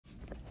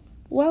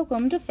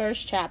Welcome to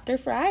First Chapter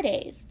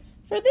Fridays.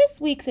 For this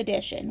week's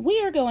edition,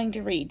 we are going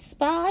to read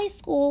Spy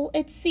School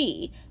at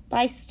Sea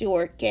by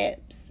Stuart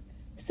Gibbs.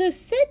 So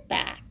sit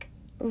back,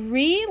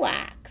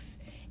 relax,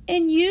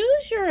 and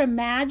use your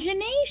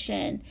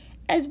imagination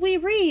as we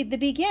read the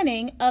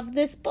beginning of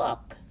this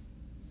book.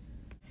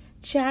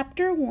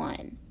 Chapter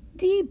 1,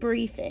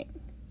 Debriefing.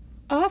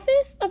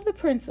 Office of the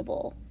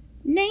Principal,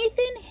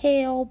 Nathan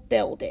Hale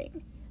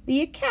Building,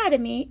 the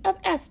Academy of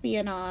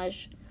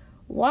Espionage,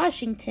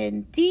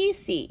 Washington,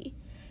 D.C.,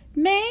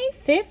 May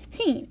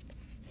 15th,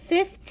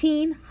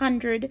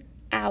 1500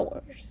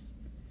 hours.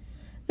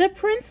 The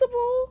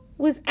principal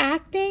was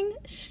acting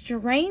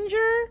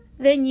stranger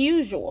than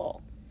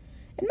usual.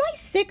 In my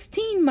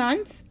 16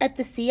 months at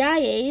the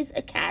CIA's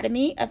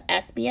Academy of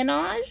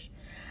Espionage,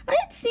 I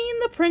had seen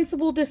the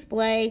principal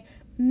display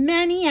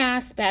many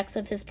aspects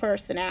of his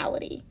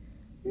personality,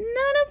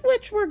 none of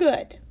which were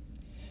good.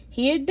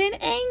 He had been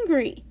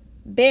angry,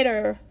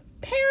 bitter,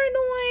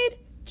 paranoid,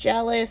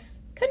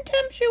 jealous,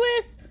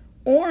 contemptuous,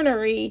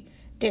 ornery,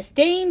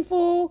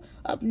 disdainful,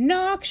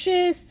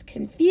 obnoxious,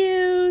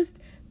 confused,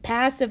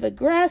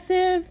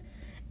 passive-aggressive,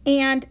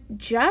 and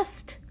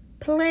just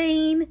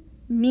plain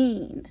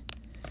mean.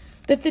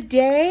 But the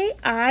day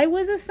I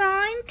was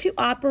assigned to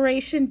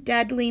Operation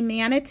Deadly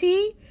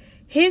Manatee,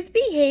 his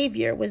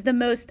behavior was the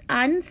most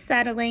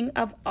unsettling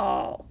of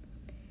all.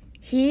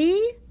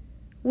 He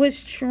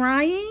was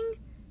trying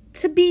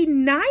to be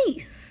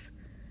nice.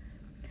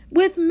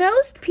 With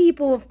most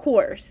people, of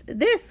course,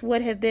 this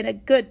would have been a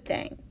good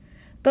thing.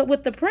 But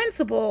with the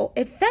principal,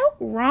 it felt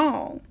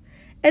wrong,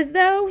 as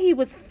though he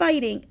was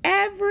fighting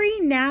every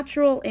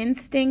natural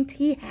instinct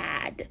he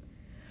had.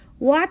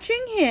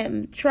 Watching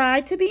him try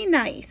to be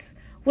nice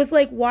was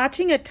like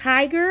watching a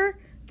tiger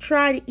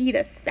try to eat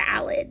a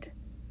salad.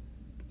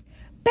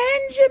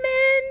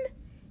 "Benjamin!"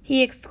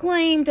 he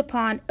exclaimed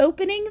upon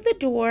opening the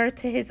door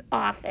to his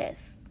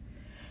office,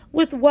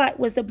 with what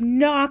was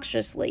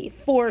obnoxiously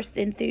forced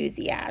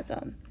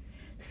enthusiasm.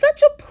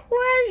 "Such a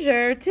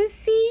pleasure to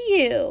see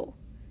you."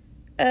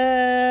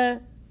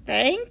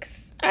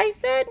 Thanks," I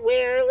said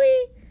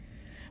wearily.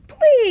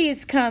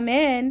 "Please come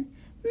in.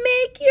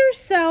 Make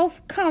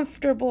yourself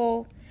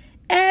comfortable.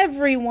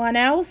 Everyone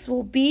else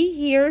will be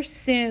here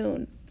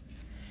soon."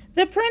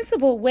 The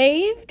principal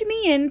waved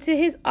me into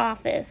his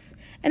office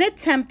and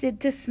attempted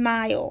to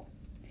smile.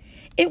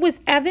 It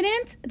was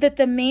evident that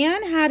the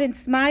man hadn't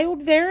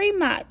smiled very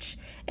much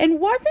and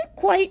wasn't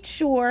quite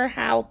sure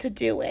how to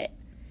do it.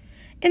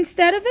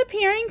 Instead of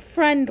appearing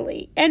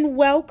friendly and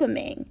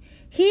welcoming,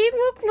 he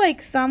looked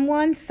like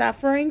someone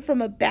suffering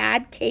from a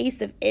bad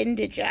case of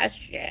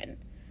indigestion.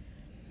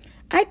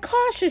 I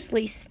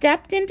cautiously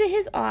stepped into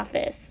his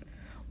office,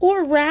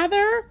 or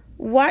rather,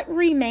 what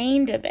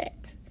remained of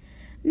it.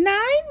 9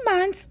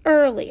 months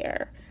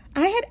earlier,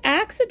 I had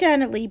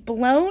accidentally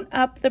blown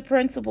up the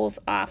principal's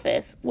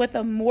office with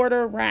a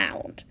mortar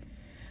round,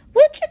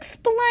 which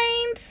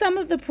explained some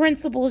of the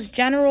principal's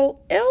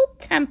general ill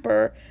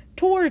temper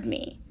toward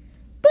me,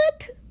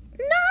 but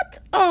not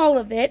all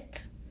of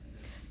it.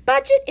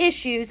 Budget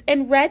issues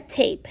and red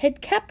tape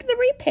had kept the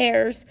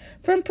repairs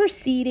from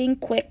proceeding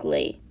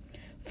quickly,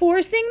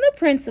 forcing the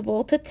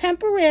principal to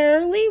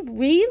temporarily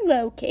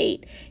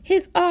relocate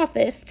his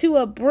office to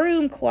a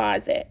broom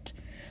closet,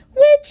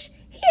 which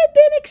he had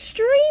been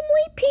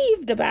extremely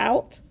peeved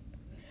about.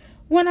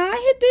 When I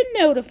had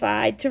been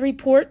notified to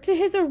report to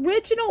his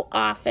original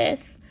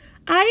office,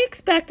 I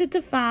expected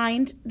to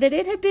find that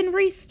it had been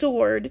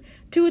restored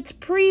to its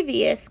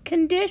previous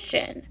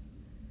condition.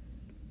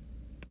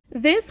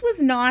 This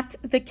was not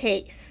the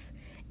case.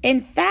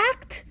 In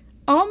fact,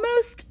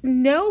 almost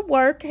no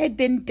work had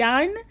been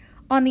done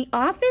on the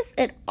office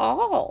at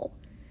all.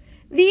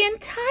 The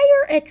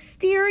entire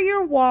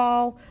exterior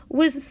wall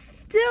was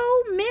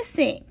still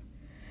missing.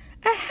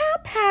 A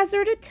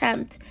haphazard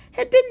attempt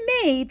had been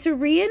made to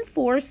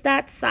reinforce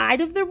that side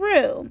of the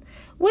room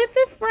with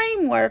a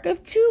framework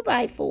of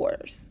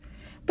 2x4s,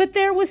 but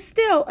there was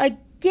still a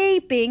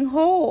gaping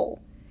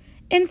hole.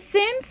 And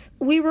since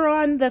we were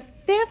on the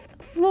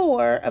 5th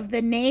floor of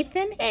the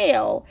Nathan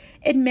Hale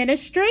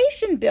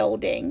Administration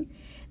Building,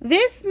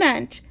 this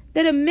meant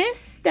that a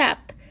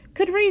misstep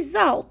could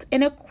result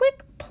in a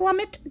quick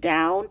plummet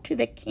down to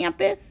the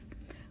campus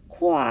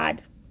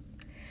quad.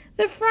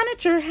 The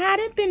furniture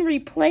hadn't been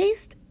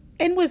replaced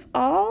and was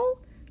all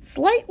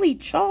slightly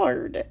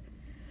charred,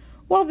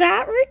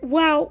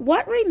 while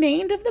what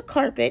remained of the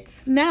carpet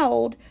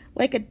smelled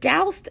like a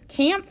doused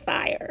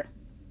campfire.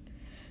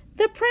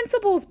 The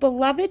principal's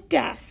beloved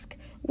desk,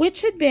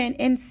 which had been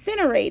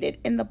incinerated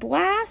in the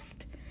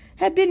blast,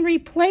 had been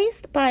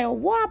replaced by a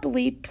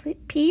wobbly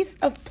piece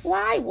of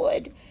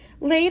plywood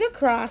laid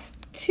across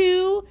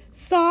 2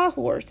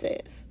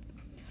 sawhorses.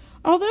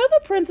 Although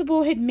the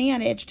principal had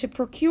managed to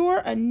procure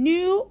a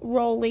new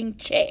rolling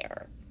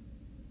chair.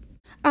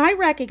 "I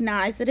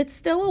recognize that it's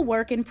still a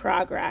work in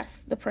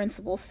progress," the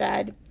principal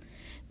said.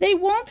 "They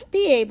won't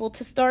be able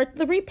to start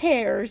the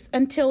repairs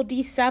until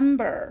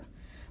December.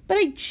 But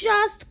I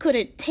just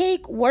couldn't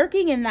take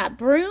working in that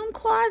broom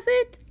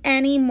closet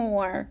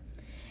anymore.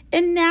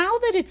 And now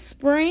that it's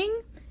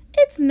spring,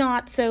 it's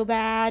not so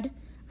bad.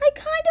 I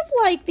kind of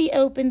like the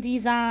open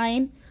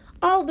design.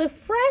 All the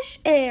fresh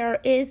air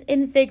is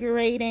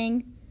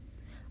invigorating.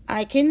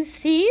 I can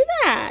see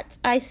that,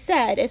 I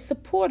said as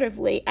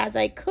supportively as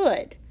I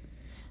could.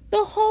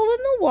 The hole in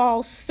the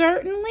wall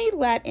certainly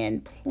let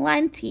in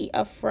plenty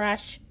of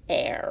fresh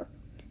air.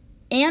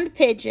 And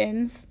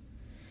pigeons.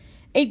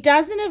 A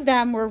dozen of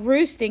them were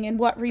roosting in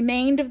what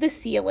remained of the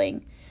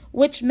ceiling,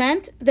 which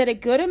meant that a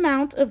good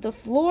amount of the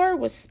floor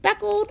was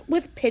speckled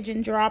with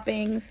pigeon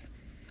droppings.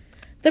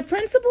 The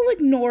principal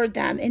ignored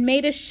them and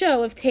made a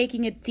show of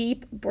taking a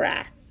deep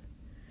breath.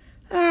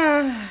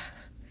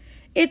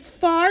 It's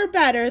far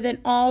better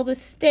than all the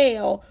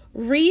stale,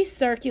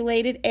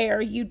 recirculated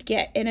air you'd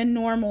get in a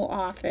normal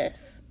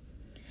office.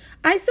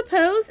 I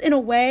suppose, in a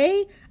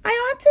way, I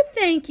ought to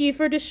thank you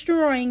for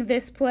destroying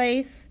this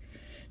place.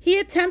 He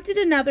attempted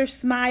another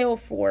smile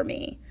for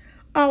me,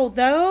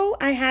 although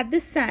I had the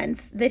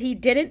sense that he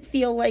didn't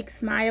feel like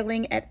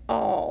smiling at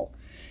all,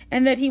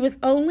 and that he was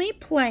only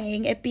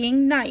playing at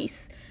being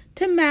nice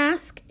to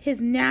mask his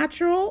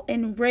natural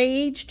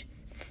enraged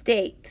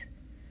state.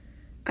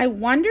 I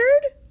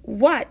wondered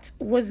what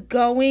was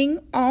going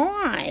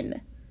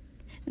on.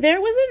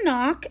 There was a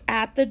knock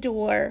at the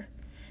door.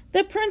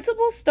 The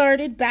principal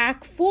started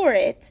back for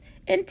it,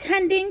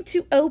 intending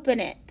to open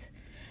it,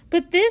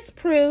 but this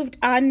proved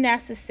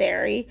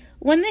unnecessary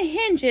when the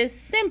hinges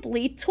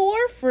simply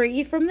tore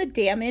free from the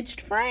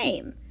damaged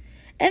frame,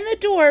 and the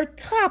door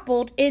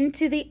toppled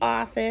into the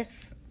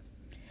office.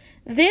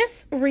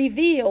 This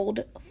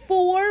revealed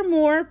 4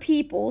 more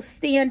people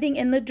standing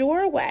in the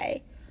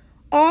doorway,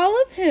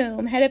 all of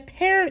whom had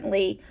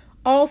apparently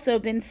also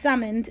been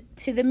summoned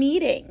to the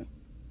meeting.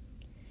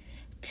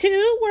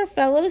 2 were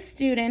fellow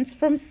students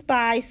from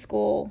spy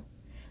school,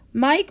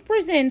 Mike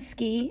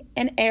Brzezinski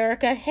and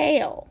Erica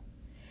Hale.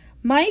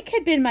 Mike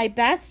had been my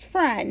best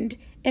friend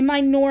in my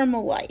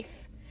normal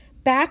life,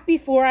 back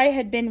before I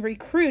had been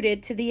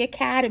recruited to the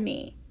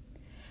academy.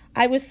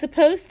 I was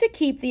supposed to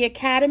keep the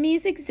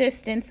academy's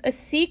existence a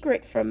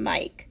secret from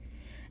Mike,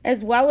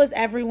 as well as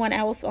everyone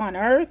else on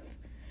Earth,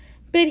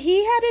 but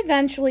he had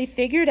eventually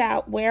figured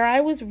out where I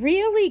was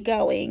really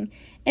going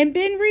and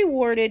been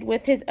rewarded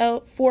with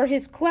for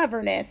his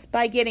cleverness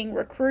by getting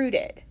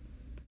recruited.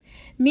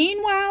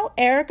 Meanwhile,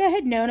 Erica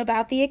had known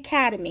about the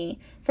academy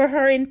for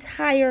her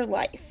entire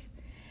life,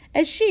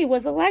 as she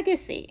was a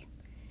legacy.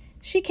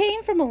 She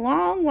came from a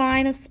long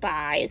line of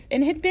spies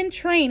and had been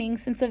training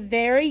since a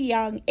very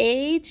young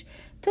age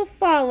to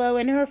follow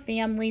in her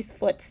family's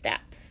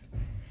footsteps.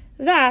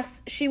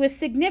 Thus, she was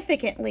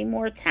significantly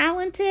more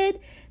talented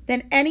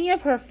than any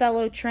of her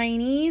fellow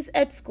trainees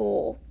at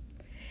school,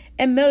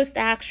 and most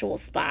actual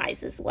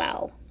spies as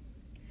well.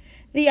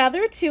 The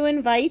other 2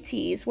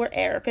 invitees were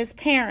Erica's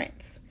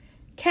parents.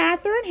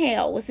 Catherine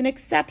Hale was an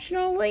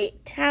exceptionally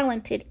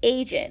talented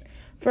agent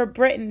for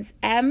Britain's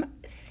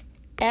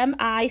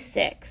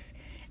MI6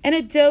 and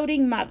a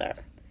doting mother.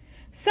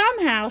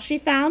 Somehow she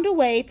found a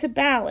way to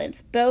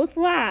balance both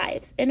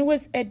lives and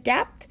was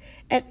adept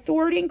at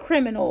thwarting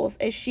criminals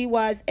as she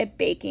was at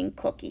baking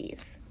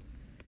cookies.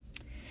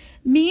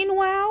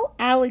 Meanwhile,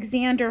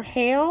 Alexander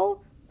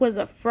Hale was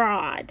a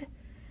fraud.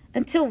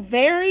 Until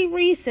very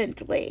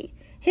recently,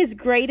 his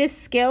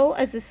greatest skill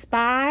as a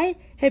spy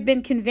had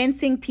been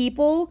convincing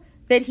people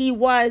that he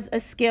was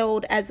as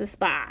skilled as a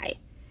spy.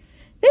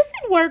 This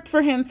had worked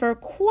for him for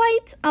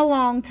quite a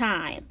long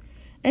time,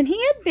 and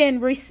he had been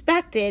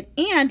respected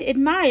and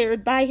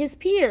admired by his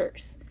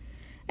peers,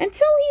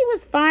 until he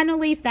was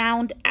finally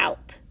found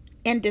out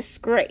and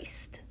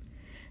disgraced.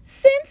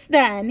 Since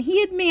then, he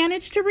had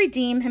managed to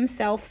redeem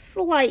himself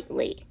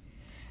slightly,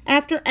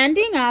 after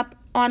ending up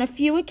on a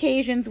few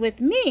occasions with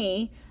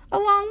me,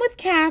 along with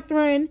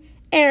Catherine,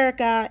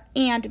 Erica,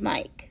 and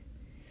Mike.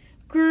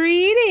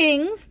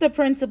 "Greetings," the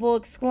principal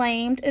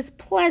exclaimed as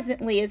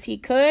pleasantly as he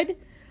could.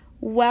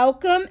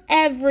 "Welcome,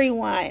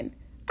 everyone.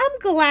 I'm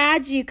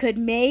glad you could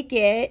make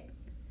it."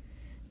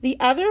 The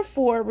other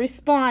 4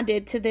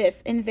 responded to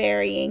this in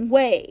varying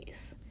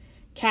ways.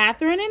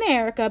 Catherine and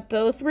Erica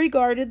both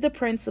regarded the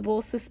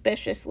principal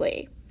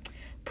suspiciously,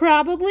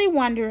 probably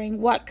wondering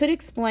what could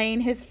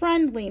explain his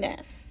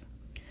friendliness,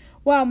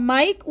 while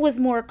Mike was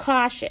more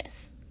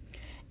cautious,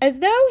 as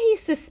though he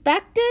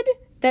suspected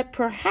that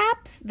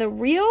perhaps the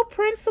real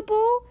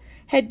principal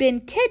had been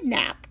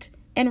kidnapped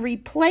and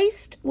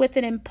replaced with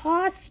an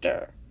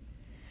imposter.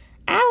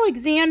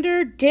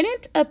 Alexander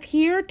didn't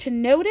appear to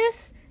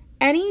notice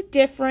any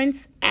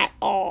difference at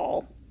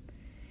all.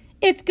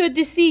 "It's good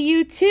to see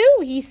you too,"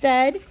 he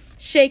said,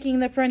 shaking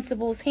the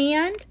principal's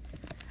hand.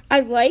 "I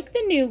like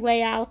the new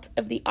layout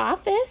of the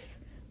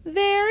office.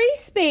 Very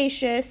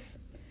spacious.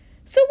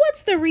 So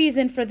what's the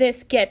reason for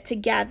this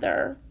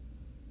get-together?"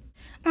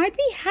 I'd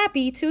be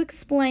happy to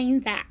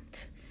explain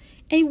that.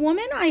 A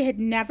woman I had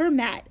never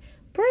met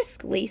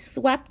briskly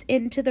swept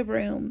into the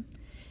room.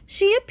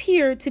 She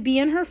appeared to be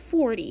in her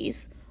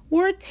 40s,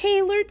 wore a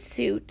tailored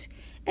suit,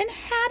 and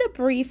had a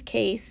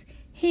briefcase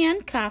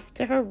handcuffed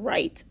to her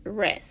right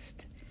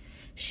wrist.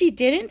 She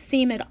didn't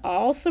seem at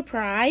all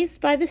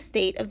surprised by the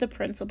state of the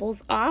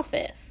principal's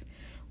office,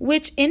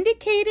 which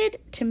indicated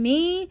to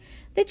me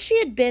that she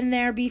had been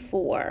there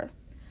before.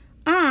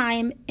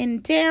 I'm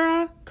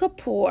Indira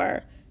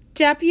Kapoor,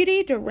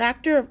 Deputy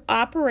Director of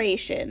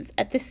Operations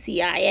at the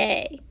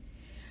CIA.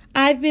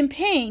 I've been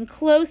paying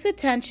close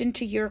attention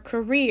to your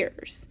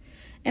careers,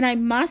 and I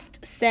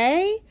must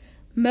say,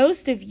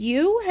 most of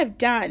you have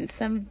done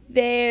some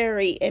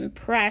very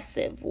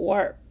impressive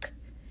work.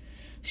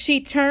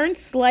 She turned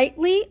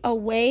slightly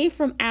away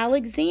from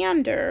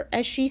Alexander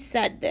as she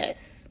said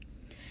this,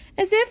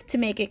 as if to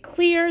make it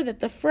clear that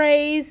the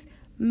phrase,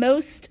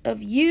 most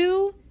of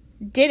you,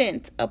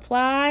 didn't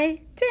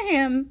apply to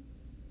him.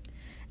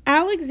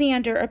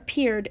 Alexander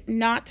appeared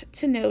not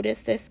to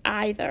notice this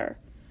either.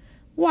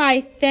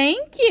 "Why,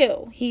 thank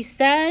you," he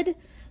said,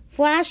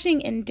 flashing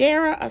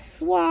Indira a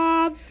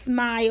suave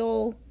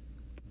smile.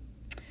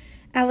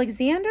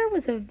 Alexander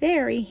was a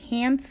very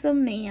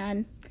handsome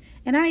man,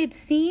 and I had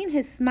seen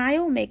his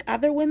smile make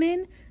other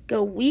women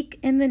go weak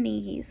in the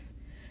knees.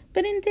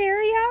 But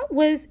Indira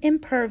was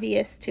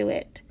impervious to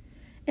it.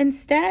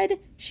 Instead,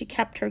 she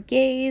kept her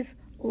gaze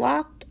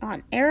locked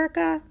on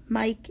Erica,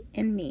 Mike,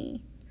 and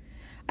me.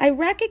 I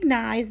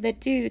recognize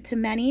that due to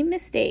many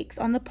mistakes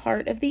on the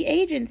part of the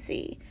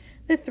agency,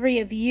 the three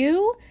of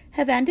you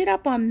have ended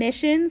up on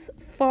missions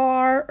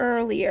far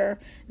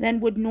earlier than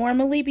would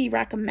normally be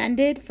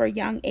recommended for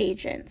young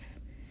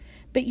agents.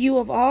 But you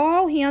have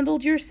all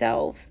handled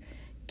yourselves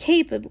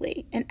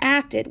capably and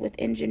acted with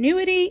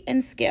ingenuity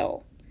and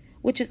skill,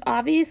 which is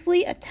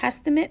obviously a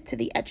testament to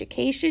the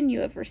education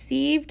you have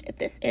received at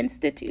this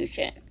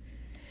institution.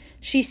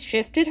 She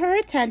shifted her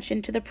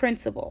attention to the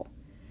principal.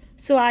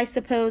 So I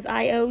suppose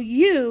I owe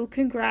you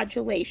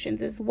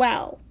congratulations as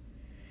well.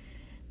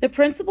 The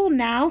principal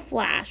now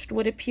flashed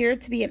what appeared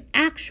to be an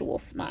actual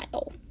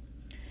smile.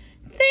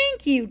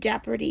 Thank you,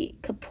 Deputy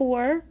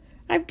Kapoor.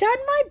 I've done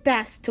my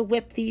best to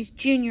whip these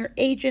junior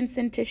agents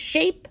into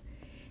shape.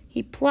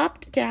 He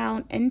plopped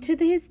down into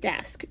his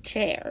desk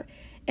chair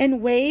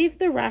and waved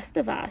the rest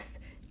of us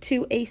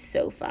to a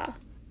sofa.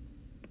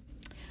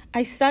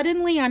 I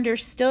suddenly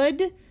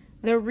understood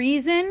the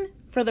reason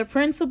for the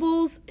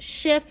principal's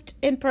shift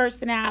in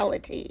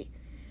personality.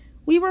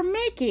 We were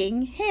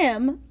making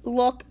him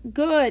look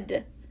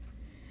good.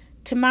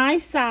 To my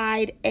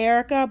side,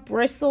 Erica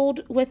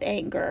bristled with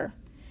anger.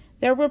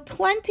 There were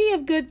plenty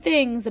of good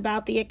things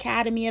about the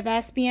Academy of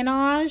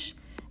Espionage,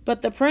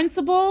 but the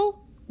principal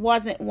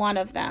wasn't one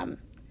of them.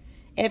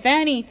 If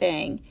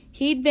anything,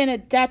 he'd been a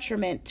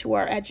detriment to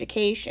our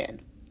education.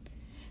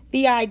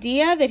 The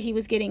idea that he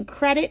was getting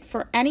credit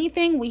for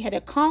anything we had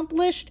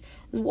accomplished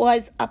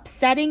was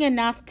upsetting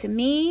enough to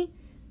me.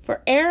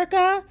 For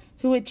Erica,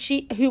 who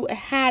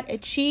had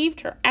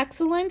achieved her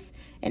excellence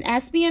in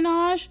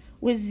espionage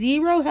with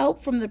zero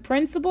help from the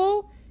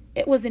principal,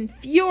 it was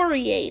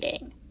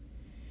infuriating.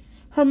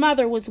 Her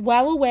mother was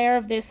well aware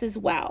of this as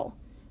well.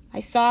 I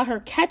saw her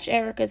catch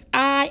Erica's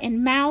eye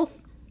and mouth.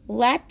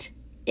 Let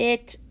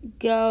it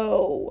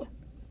go.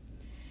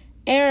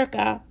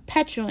 Erica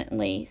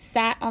petulantly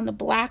sat on the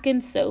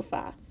blackened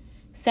sofa,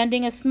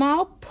 sending a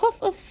small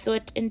puff of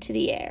soot into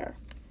the air.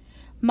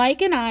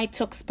 Mike and I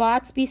took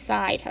spots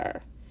beside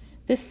her.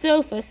 The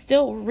sofa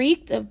still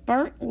reeked of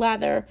burnt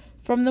leather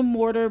from the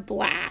mortar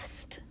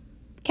blast.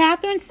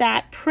 Catherine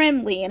sat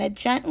primly in a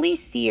gently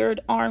seared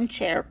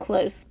armchair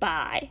close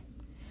by.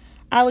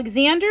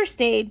 Alexander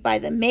stayed by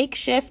the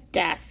makeshift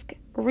desk,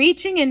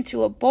 reaching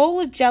into a bowl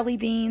of jelly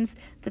beans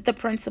that the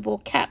principal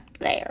kept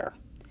there.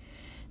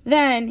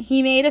 Then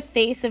he made a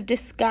face of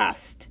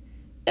disgust.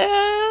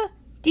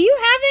 Do you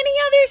have any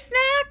other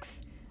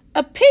snacks?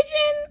 A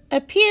pigeon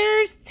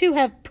appears to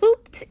have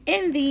pooped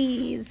in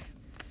these."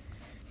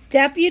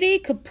 Deputy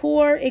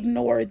Kapoor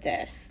ignored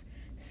this,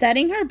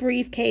 setting her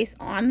briefcase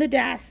on the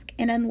desk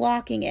and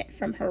unlocking it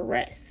from her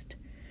wrist.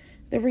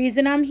 "The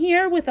reason I'm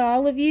here with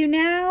all of you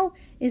now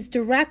is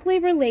directly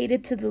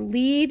related to the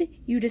lead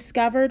you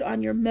discovered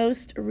on your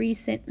most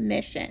recent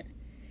mission,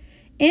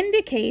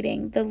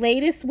 indicating the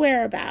latest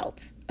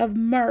whereabouts of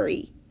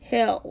Murray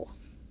Hill."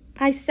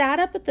 I sat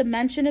up at the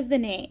mention of the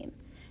name.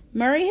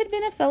 Murray had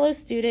been a fellow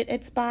student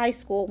at spy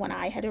school when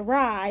I had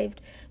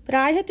arrived, but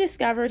I had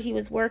discovered he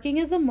was working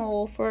as a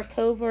mole for a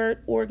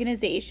covert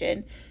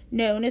organization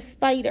known as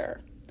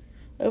Spider.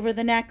 Over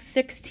the next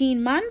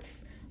 16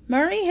 months,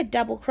 Murray had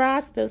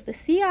double-crossed both the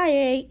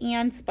CIA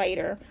and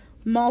Spider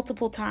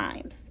multiple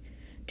times,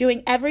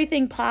 doing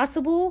everything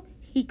possible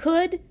he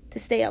could to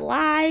stay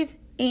alive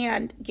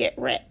and get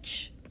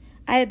rich.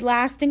 I had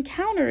last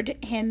encountered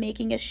him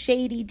making a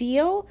shady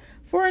deal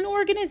for an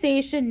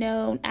organization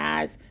known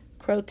as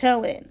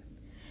Croatoan,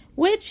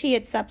 which he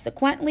had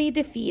subsequently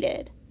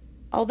defeated,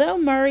 although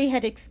Murray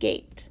had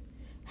escaped.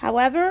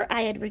 However,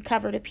 I had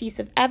recovered a piece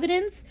of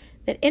evidence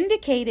that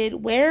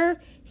indicated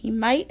where he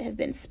might have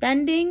been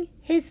spending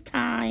his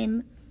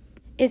time.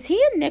 "Is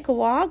he in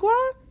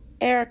Nicaragua?"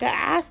 Erica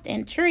asked,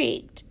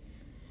 intrigued.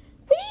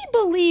 "We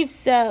believe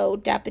so."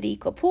 Deputy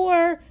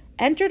Kapoor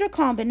entered a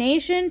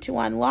combination to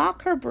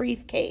unlock her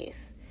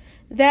briefcase,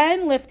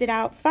 then lifted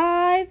out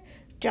 5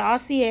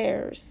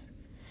 dossiers.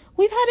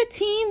 We've had a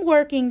team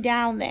working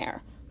down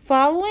there,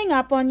 following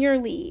up on your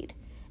lead.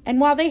 And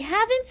while they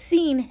haven't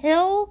seen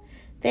Hill,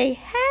 they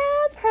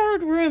have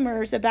heard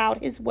rumors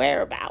about his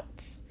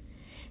whereabouts.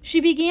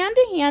 She began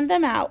to hand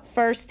them out,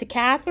 first to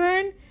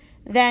Catherine,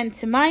 then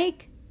to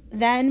Mike,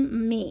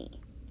 then me.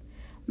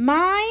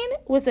 Mine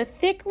was a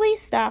thickly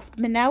stuffed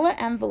manila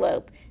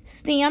envelope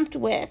stamped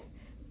with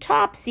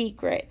top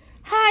secret,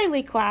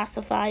 highly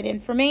classified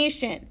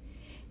information.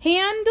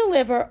 Hand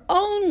deliver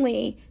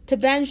only to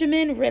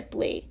Benjamin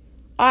Ripley.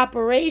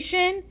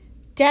 Operation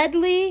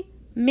Deadly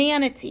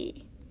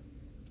Manatee.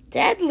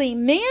 Deadly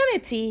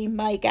manatee?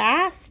 Mike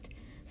asked,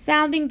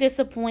 sounding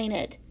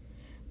disappointed.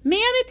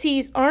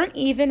 Manatees aren't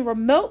even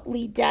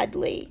remotely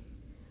deadly.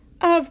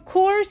 Of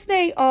course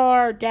they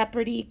are,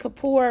 Deputy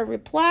Kapoor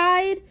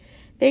replied.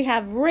 They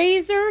have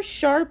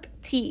razor-sharp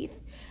teeth,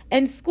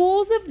 and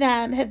schools of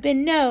them have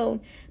been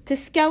known to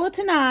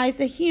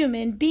skeletonize a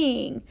human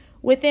being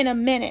within a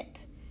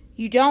minute.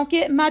 You don't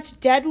get much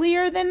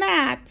deadlier than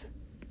that.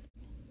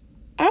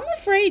 I'm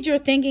afraid you're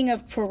thinking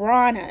of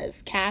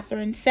piranhas,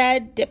 Catherine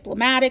said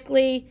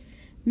diplomatically.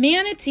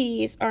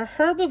 Manatees are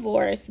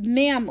herbivorous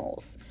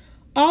mammals,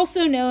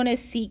 also known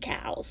as sea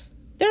cows.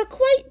 They're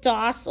quite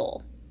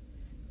docile.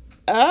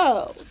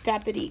 Oh,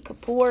 Deputy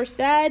Kapoor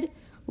said,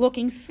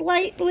 looking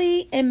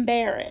slightly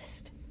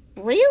embarrassed.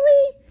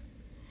 Really?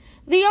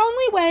 The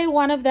only way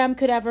one of them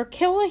could ever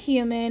kill a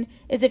human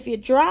is if you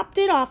dropped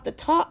it off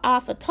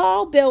a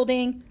tall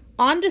building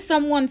onto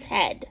someone's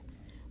head,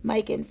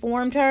 Mike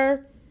informed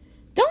her.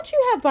 Don't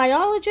you have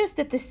biologists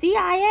at the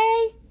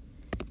CIA?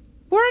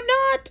 We're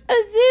not a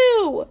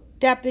zoo,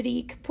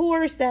 Deputy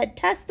Kapoor said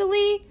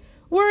testily.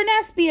 We're an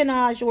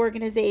espionage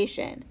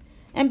organization.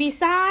 And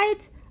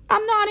besides,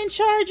 I'm not in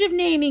charge of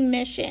naming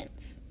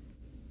missions.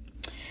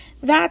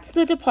 That's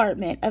the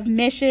Department of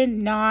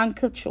Mission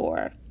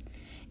Non-Couture.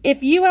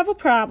 If you have a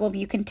problem,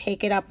 you can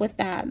take it up with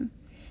them.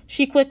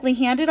 She quickly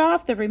handed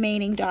off the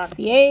remaining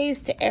dossiers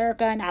to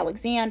Erica and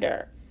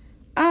Alexander.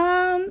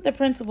 The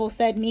principal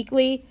said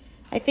meekly,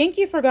 I think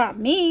you forgot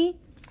me.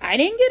 I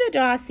didn't get a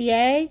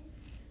dossier.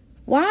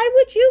 Why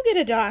would you get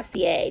a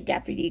dossier?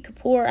 Deputy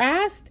Kapoor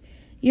asked.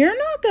 You're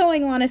not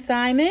going on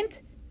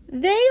assignment.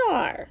 They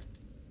are.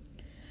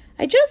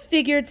 I just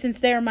figured since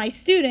they're my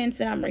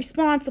students and I'm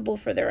responsible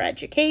for their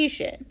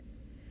education.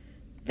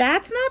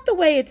 That's not the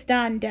way it's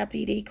done,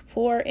 Deputy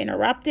Kapoor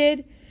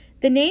interrupted.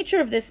 The nature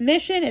of this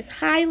mission is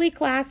highly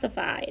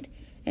classified.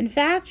 In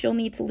fact, you'll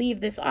need to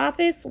leave this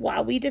office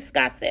while we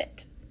discuss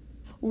it.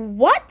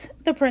 What?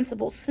 The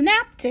principal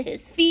snapped to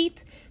his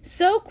feet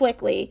so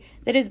quickly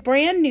that his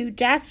brand new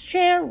desk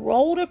chair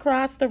rolled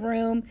across the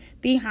room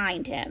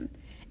behind him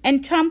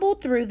and tumbled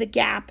through the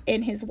gap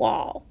in his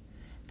wall.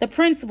 The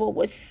principal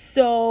was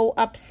so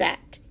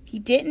upset, he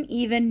didn't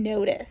even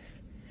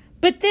notice.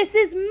 But this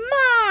is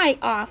my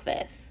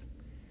office.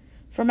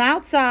 From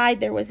outside,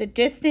 there was a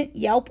distant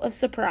yelp of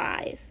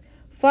surprise,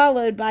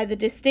 followed by the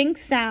distinct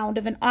sound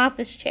of an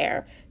office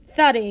chair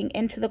thudding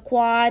into the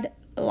quad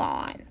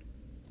lawn.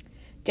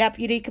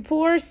 Deputy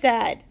Kapoor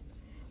said,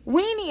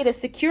 We need a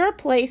secure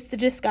place to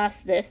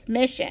discuss this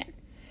mission.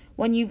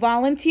 When you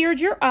volunteered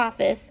your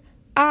office,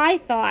 I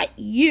thought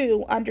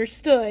you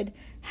understood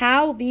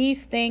how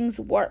these things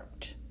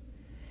worked.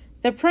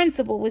 The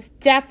principal was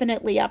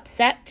definitely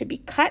upset to be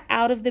cut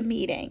out of the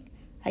meeting.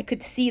 I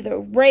could see the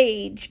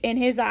rage in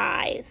his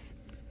eyes.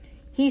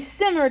 He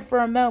simmered for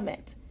a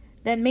moment,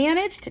 then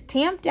managed to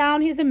tamp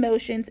down his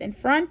emotions in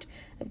front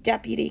of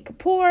Deputy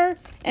Kapoor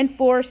and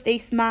forced a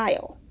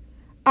smile.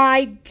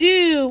 I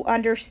do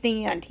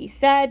understand, he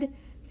said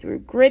through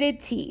gritted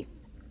teeth.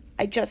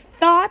 I just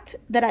thought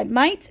that I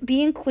might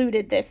be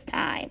included this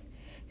time,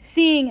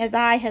 seeing as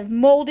I have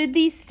molded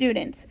these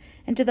students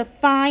into the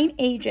fine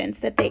agents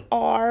that they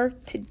are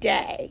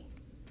today.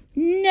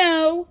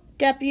 No,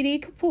 Deputy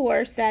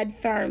Kapoor said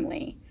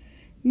firmly.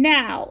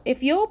 Now,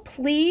 if you'll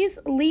please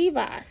leave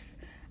us,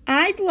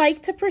 I'd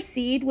like to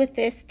proceed with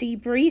this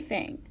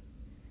debriefing.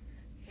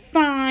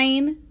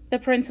 Fine, the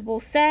principal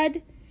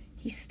said.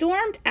 He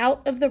stormed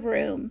out of the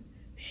room,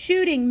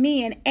 shooting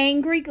me an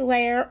angry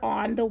glare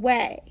on the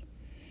way.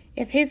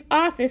 If his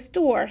office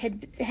door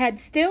had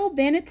still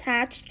been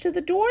attached to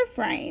the door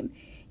frame,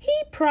 he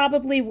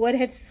probably would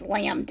have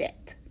slammed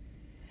it.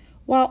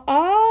 While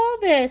all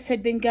this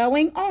had been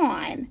going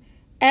on,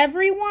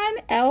 everyone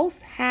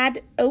else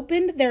had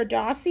opened their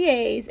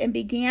dossiers and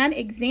began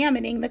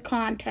examining the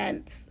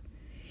contents.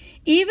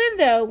 Even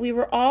though we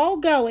were all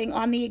going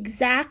on the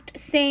exact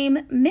same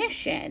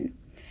mission,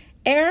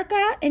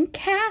 Erica and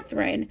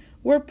Catherine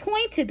were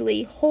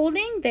pointedly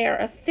holding their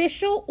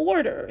official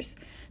orders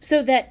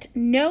so that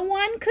no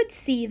one could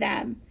see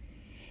them,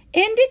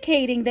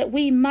 indicating that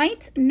we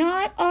might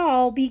not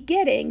all be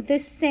getting the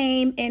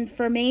same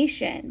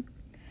information.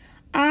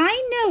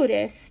 I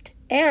noticed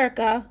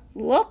Erica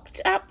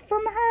looked up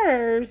from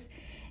hers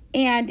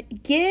and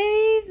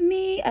gave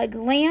me a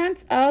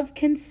glance of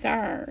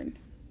concern.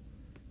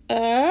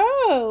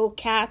 Oh,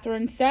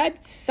 Catherine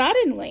said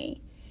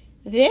suddenly.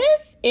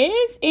 This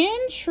is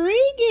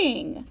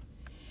intriguing.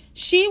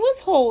 She was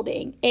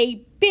holding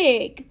a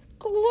big,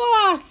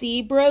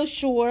 glossy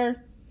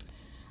brochure.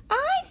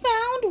 I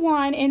found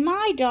one in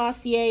my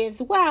dossier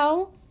as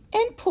well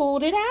and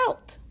pulled it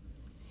out.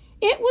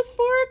 It was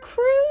for a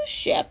cruise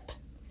ship,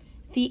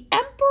 the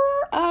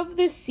Emperor of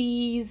the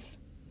Seas.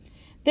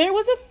 There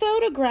was a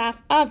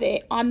photograph of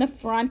it on the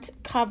front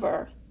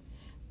cover,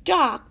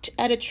 docked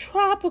at a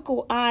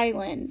tropical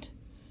island.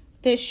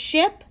 The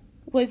ship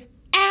was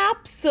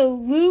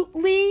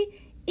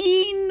absolutely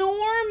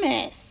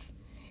enormous,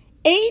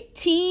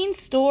 18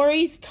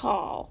 stories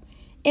tall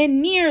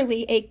and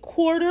nearly a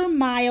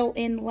quarter-mile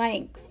in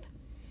length.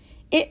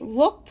 It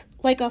looked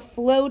like a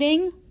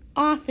floating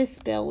office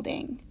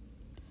building.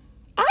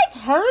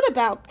 "I've heard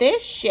about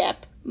this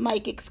ship,"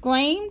 Mike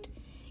exclaimed.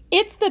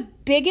 "It's the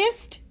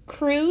biggest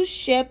cruise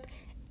ship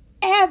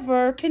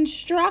ever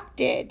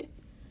constructed."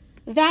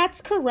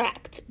 "That's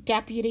correct,"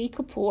 Deputy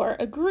Kapoor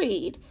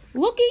agreed,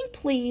 looking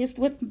pleased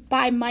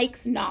by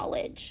Mike's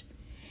knowledge.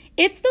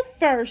 "It's the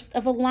first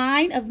of a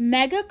line of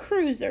mega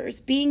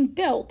cruisers being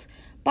built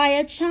by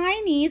a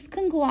Chinese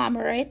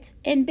conglomerate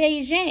in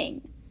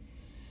Beijing.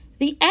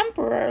 The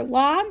Emperor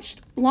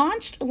launched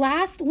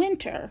last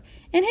winter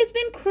and has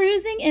been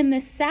cruising in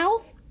the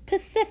South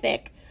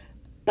Pacific,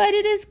 but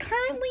it is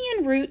currently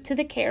en route to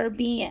the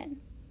Caribbean.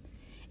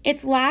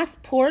 Its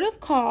last port of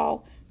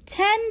call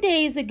 10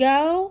 days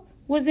ago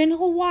was in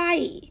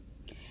Hawaii,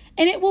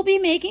 and it will be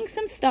making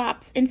some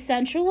stops in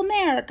Central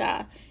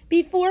America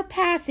before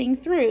passing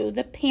through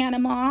the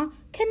Panama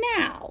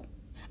Canal."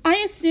 "I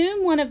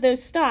assume one of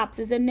those stops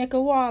is in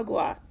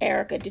Nicaragua,"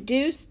 Erica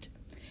deduced.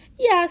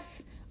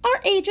 "Yes,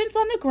 our agents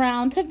on the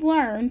ground have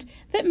learned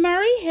that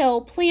Murray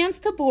Hill plans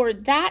to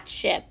board that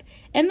ship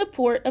in the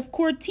port of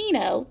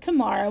Cortino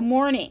tomorrow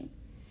morning."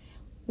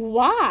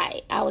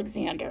 "Why?"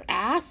 Alexander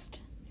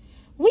asked.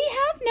 "We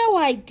have no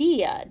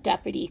idea,"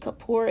 Deputy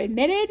Kapoor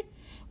admitted,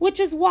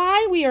 "which is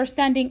why we are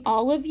sending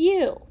all of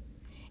you.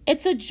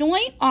 It's a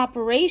joint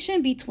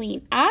operation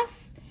between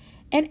us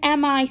and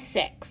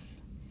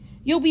MI6.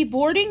 You'll be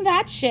boarding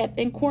that ship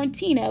in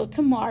Cortino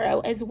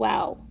tomorrow as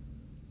well."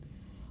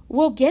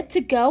 "We'll get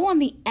to go on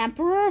the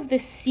Emperor of the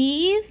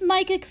Seas?"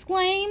 Mike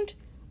exclaimed.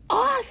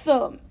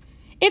 "Awesome!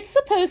 It's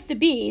supposed to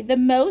be the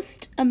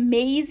most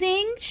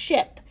amazing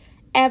ship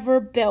ever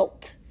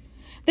built.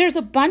 There's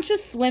a bunch of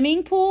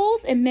swimming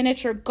pools and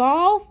miniature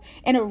golf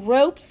and a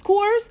ropes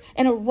course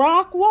and a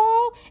rock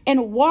wall and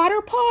a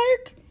water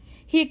park."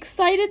 He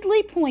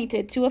excitedly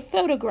pointed to a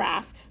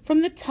photograph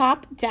from the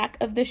top deck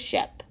of the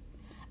ship,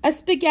 a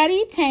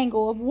spaghetti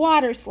tangle of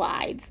water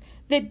slides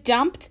that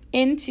dumped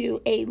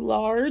into a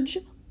large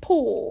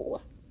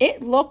pool.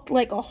 It looked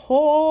like a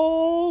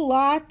whole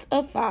lot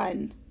of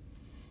fun.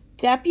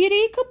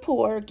 Deputy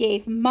Kapoor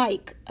gave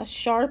Mike a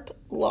sharp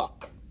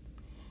look.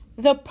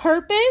 "The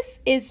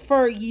purpose is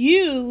for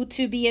you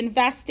to be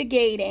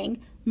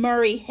investigating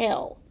Murray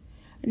Hill,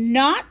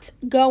 not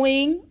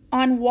going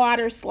on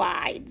water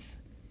slides."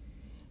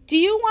 "Do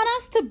you want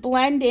us to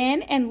blend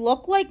in and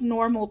look like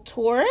normal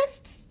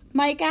tourists?"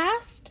 Mike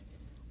asked.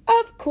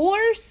 "Of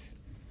course."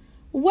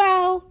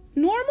 "Well,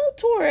 normal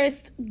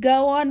tourists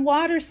go on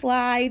water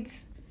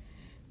slides."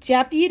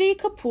 Deputy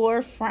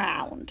Kapoor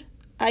frowned.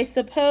 "I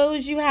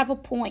suppose you have a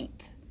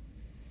point."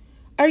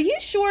 "Are you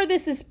sure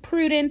this is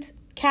prudent?"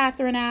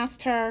 Catherine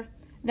asked her,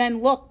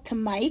 then looked to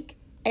Mike,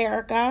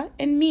 Erica,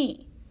 and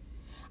me.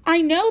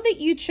 "I know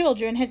that you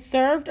children have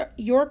served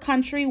your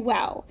country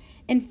well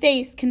and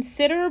faced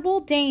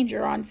considerable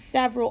danger on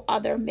several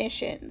other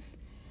missions.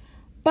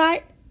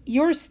 But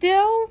you're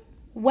still,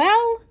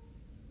 well,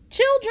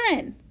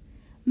 children.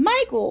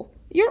 Michael,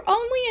 you're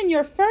only in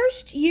your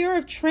first year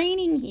of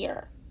training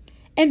here.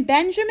 And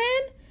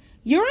Benjamin,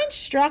 your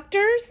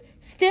instructors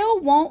still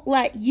won't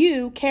let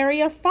you carry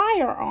a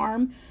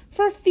firearm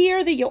for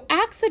fear that you'll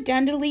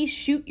accidentally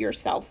shoot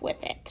yourself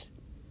with it."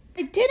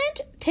 I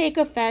didn't take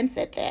offense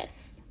at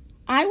this.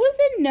 I was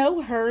in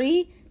no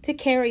hurry to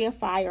carry a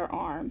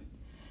firearm,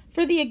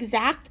 for the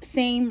exact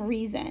same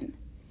reason.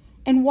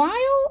 And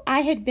while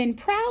I had been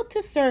proud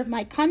to serve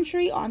my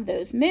country on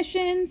those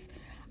missions,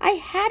 I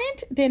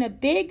hadn't been a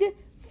big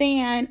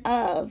fan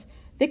of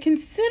the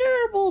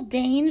considerable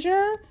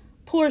danger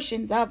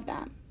portions of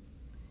them.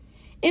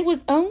 It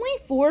was only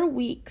 4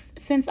 weeks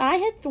since I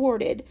had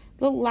thwarted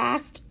the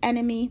last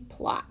enemy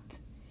plot,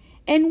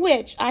 in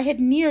which I had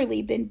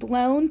nearly been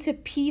blown to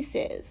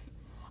pieces,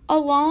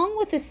 along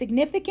with a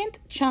significant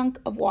chunk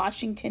of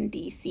Washington,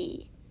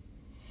 D.C.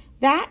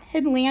 That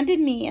had landed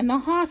me in the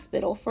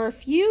hospital for a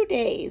few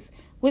days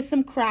with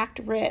some cracked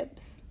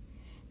ribs.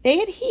 They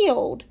had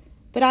healed,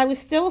 but I was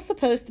still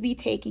supposed to be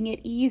taking it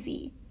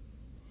easy.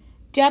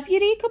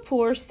 Deputy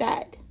Kapoor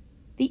said,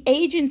 "The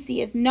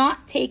agency is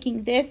not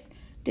taking this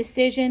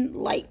decision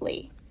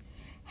lightly.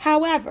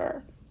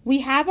 However, we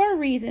have our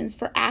reasons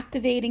for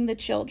activating the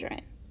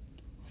children.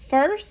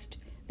 First,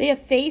 they have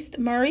faced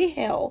Murray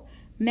Hill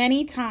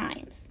many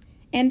times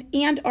and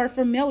are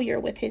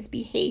familiar with his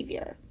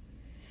behavior."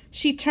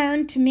 She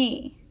turned to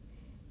me.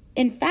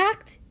 "In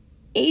fact,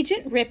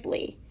 Agent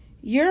Ripley,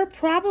 you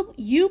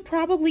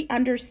probably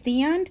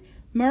understand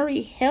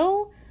Murray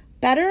Hill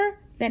better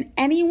than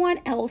anyone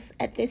else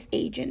at this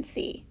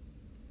agency.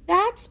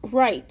 That's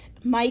right,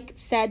 Mike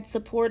said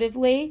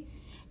supportively.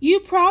 You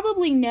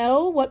probably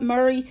know what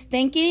Murray's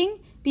thinking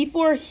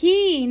before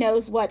he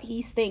knows what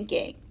he's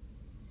thinking.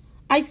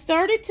 I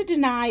started to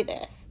deny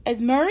this,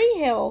 as Murray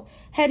Hill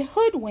had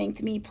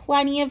hoodwinked me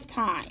plenty of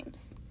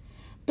times.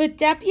 But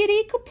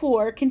Deputy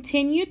Kapoor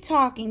continued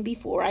talking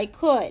before I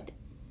could.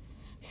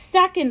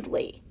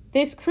 Secondly,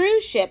 this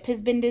cruise ship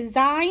has been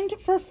designed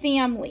for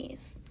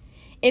families.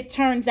 It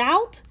turns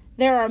out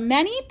there are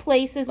many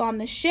places on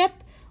the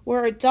ship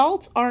where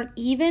adults aren't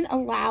even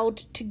allowed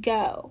to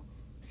go,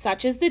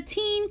 such as the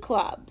teen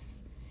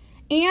clubs.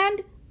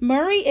 And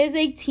Murray is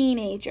a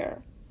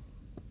teenager,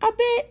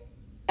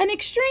 an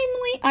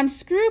extremely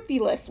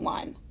unscrupulous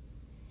one.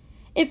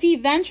 If he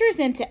ventures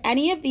into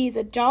any of these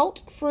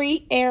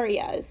adult-free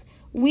areas,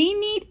 we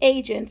need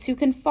agents who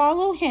can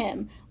follow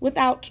him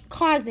without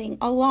causing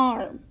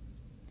alarm.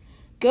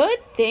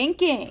 Good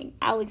thinking,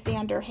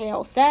 Alexander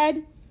Hale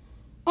said.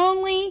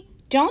 Only,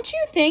 don't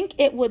you think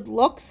it would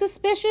look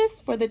suspicious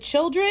for the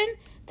children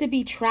to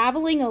be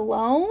traveling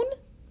alone?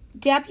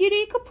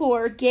 Deputy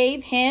Kapoor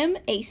gave him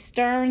a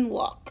stern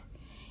look,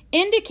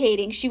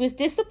 indicating she was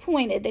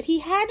disappointed that he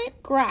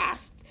hadn't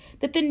grasped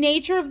the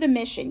nature of the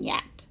mission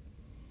yet.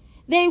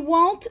 They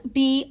won't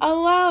be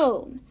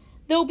alone.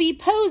 They'll be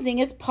posing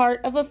as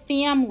part of a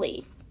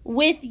family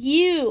with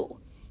you.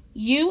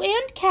 You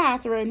and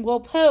Catherine will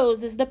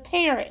pose as the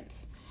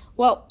parents,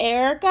 while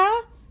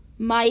Erica,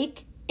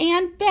 Mike,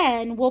 and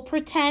Ben will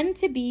pretend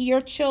to be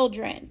your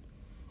children.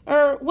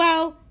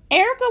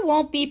 Erica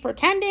won't be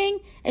pretending,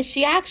 as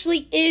she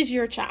actually is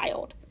your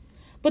child.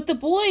 But the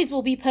boys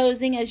will be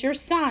posing as your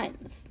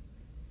sons.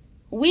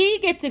 We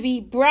get to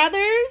be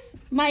brothers?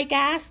 Mike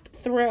asked,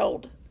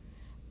 thrilled.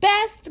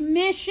 Best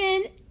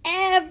mission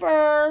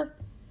ever.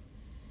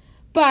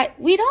 But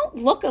we don't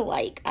look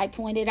alike, I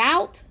pointed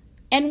out.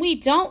 And we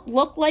don't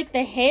look like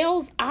the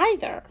Hales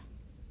either.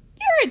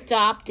 You're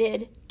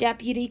adopted,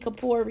 Deputy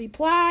Kapoor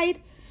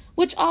replied,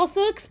 which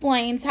also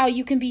explains how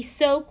you can be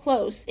so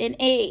close in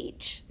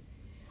age.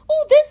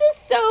 Oh, this is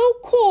so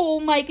cool,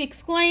 Mike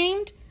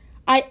exclaimed.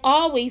 I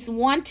always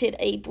wanted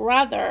a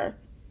brother.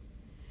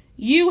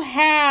 You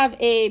have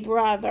a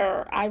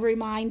brother, I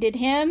reminded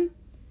him.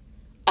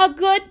 A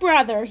good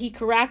brother, he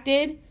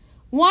corrected.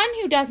 One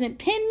who doesn't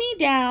pin me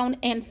down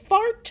and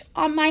fart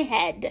on my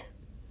head.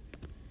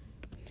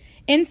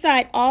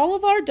 Inside all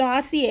of our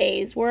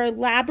dossiers were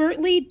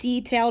elaborately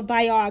detailed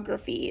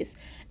biographies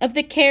of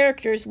the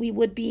characters we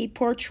would be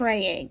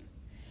portraying.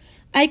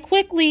 I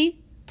quickly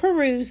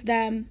perused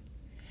them.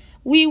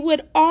 We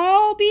would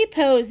all be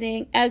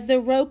posing as the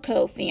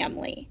Rocco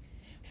family,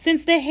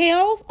 since the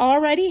Hales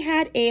already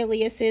had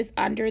aliases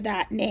under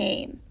that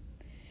name.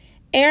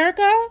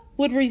 Erica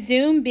would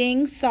resume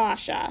being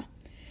Sasha,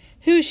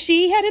 who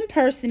she had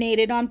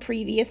impersonated on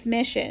previous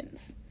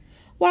missions,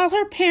 while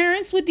her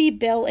parents would be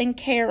Bill and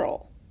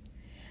Carol.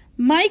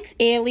 Mike's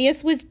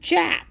alias was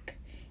Jack,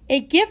 a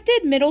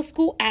gifted middle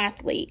school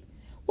athlete,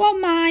 while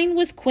mine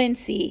was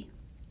Quincy.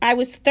 I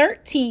was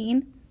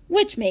 13,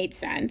 which made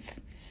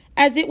sense,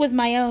 as it was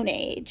my own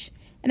age,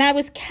 and I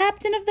was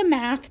captain of the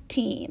math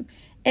team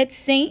at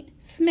St.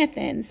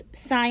 Smithens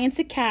Science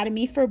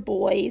Academy for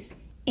boys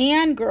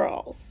and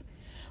girls,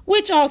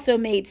 which also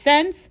made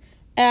sense,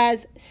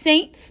 as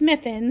St.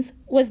 Smithens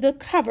was the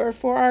cover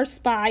for our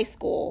spy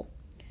school,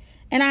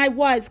 and I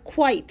was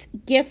quite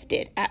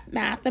gifted at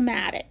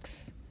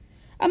mathematics.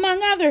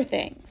 Among other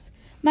things,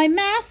 my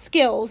math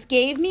skills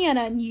gave me an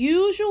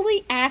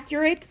unusually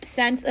accurate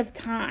sense of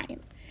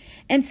time,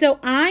 and so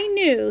I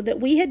knew that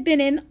we had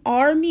been in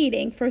our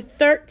meeting for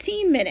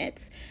 13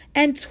 minutes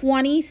and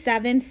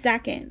 27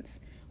 seconds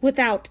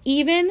without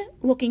even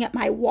looking at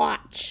my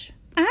watch.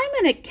 I'm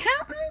an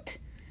accountant,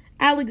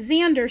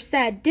 Alexander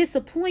said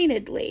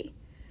disappointedly,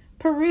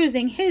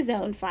 perusing his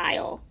own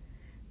file.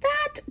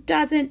 That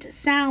doesn't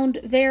sound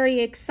very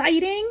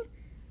exciting.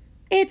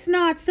 It's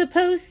not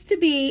supposed to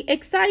be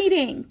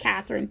exciting,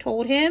 Catherine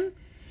told him.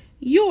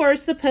 You're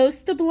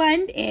supposed to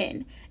blend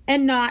in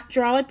and not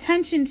draw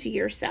attention to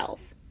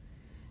yourself.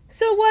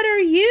 So what are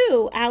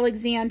you?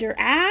 Alexander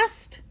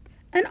asked.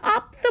 An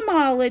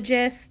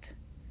ophthalmologist.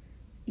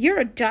 You're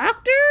a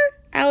doctor?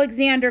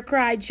 Alexander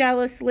cried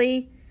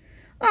jealously.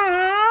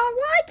 Aw,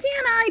 why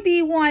can't I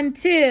be one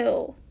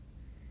too?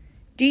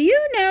 Do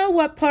you know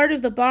what part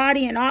of the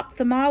body an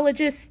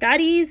ophthalmologist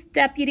studies?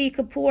 Deputy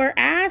Kapoor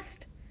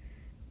asked.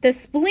 The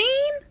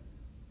spleen?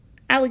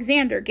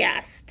 Alexander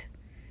guessed.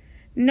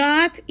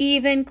 Not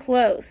even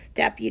close,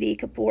 Deputy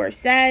Kapoor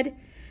said,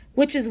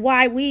 which is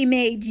why we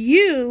made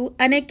you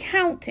an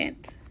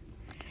accountant.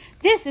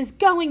 This is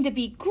going to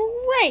be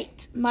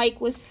great.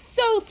 Mike was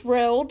so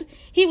thrilled,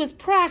 he was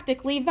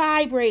practically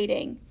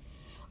vibrating.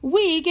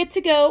 We get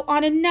to go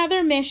on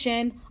another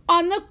mission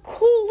on the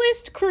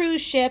coolest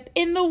cruise ship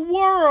in the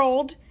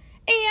world,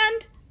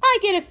 and I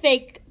get a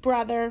fake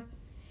brother.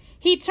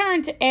 He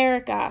turned to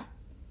Erica,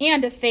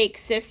 and a fake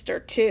sister,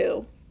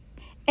 too.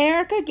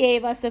 Erica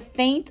gave us a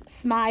faint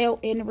smile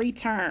in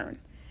return,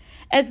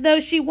 as though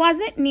she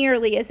wasn't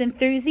nearly as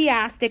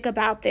enthusiastic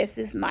about this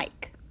as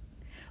Mike,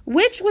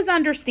 which was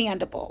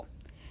understandable.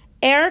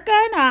 Erica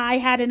and I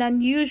had an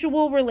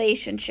unusual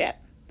relationship.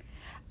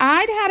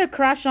 I'd had a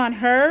crush on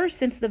her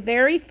since the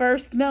very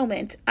first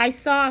moment I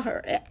saw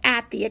her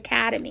at the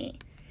academy.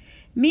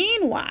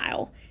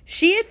 Meanwhile,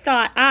 she had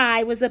thought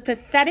I was a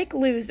pathetic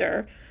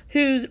loser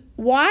who's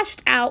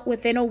washed out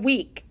within a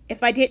week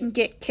if I didn't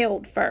get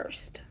killed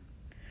first.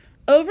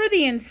 Over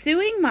the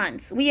ensuing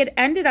months, we had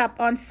ended up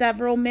on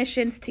several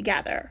missions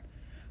together,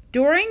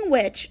 during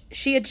which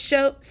she had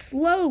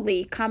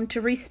slowly come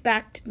to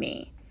respect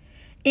me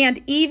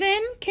and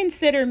even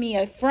consider me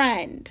a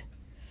friend.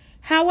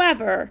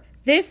 However,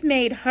 this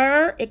made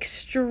her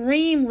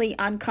extremely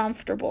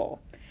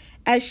uncomfortable,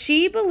 as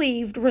she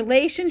believed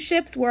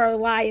relationships were a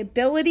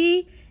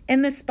liability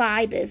in the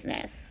spy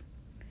business.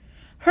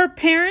 Her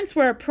parents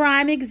were a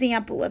prime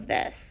example of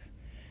this.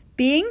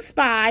 Being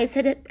spies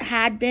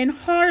had been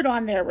hard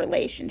on their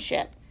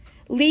relationship,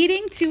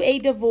 leading to a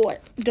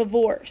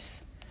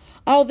divorce,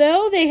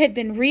 although they had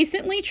been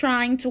recently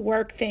trying to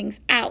work things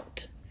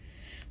out.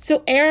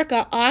 So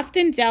Erica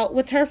often dealt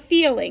with her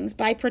feelings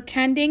by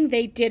pretending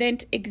they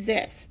didn't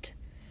exist.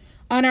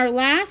 On our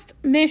last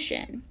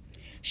mission,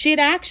 she had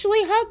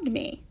actually hugged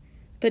me,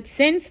 but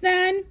since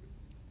then,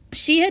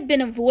 she had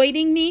been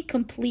avoiding me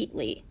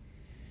completely.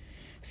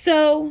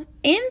 So,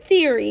 in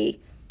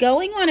theory,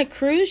 going on a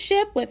cruise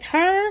ship with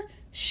her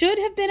should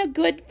have been a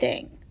good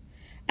thing.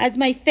 As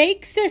my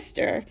fake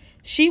sister,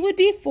 she would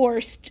be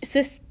forced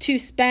to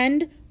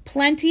spend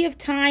plenty of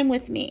time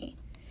with me.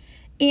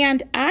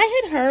 And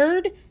I had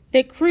heard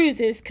that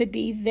cruises could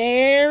be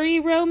very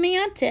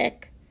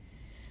romantic.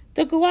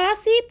 The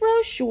glossy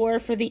brochure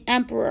for the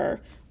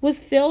Emperor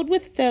was filled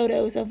with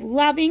photos of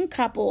loving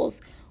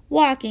couples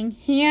walking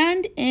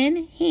hand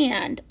in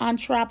hand on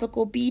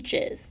tropical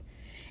beaches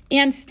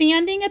and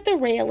standing at the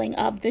railing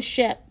of the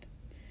ship,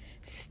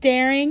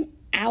 staring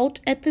out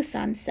at the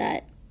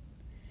sunset.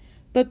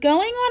 But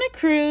going on a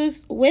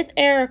cruise with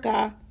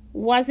Erica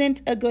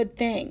wasn't a good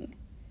thing.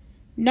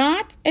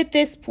 Not at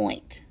this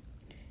point.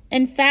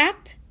 In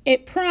fact,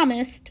 it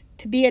promised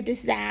to be a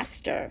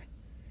disaster.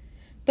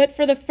 But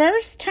for the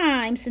first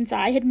time since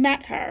I had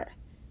met her,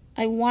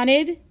 I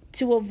wanted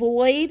to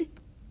avoid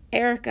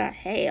Erica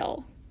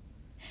Hale.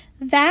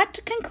 That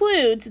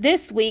concludes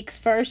this week's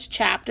First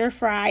Chapter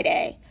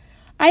Friday.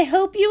 I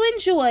hope you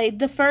enjoyed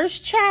the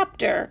first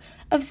chapter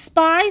of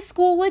Spy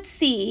School at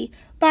Sea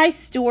by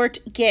Stuart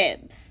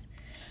Gibbs.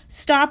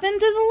 Stop into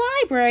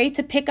the library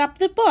to pick up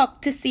the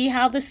book to see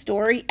how the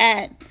story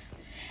ends.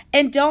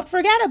 And don't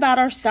forget about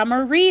our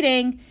summer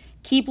reading.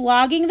 Keep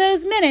logging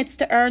those minutes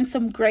to earn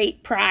some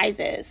great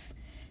prizes.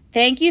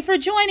 Thank you for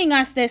joining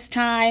us this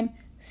time.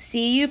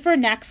 See you for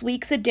next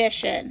week's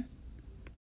edition.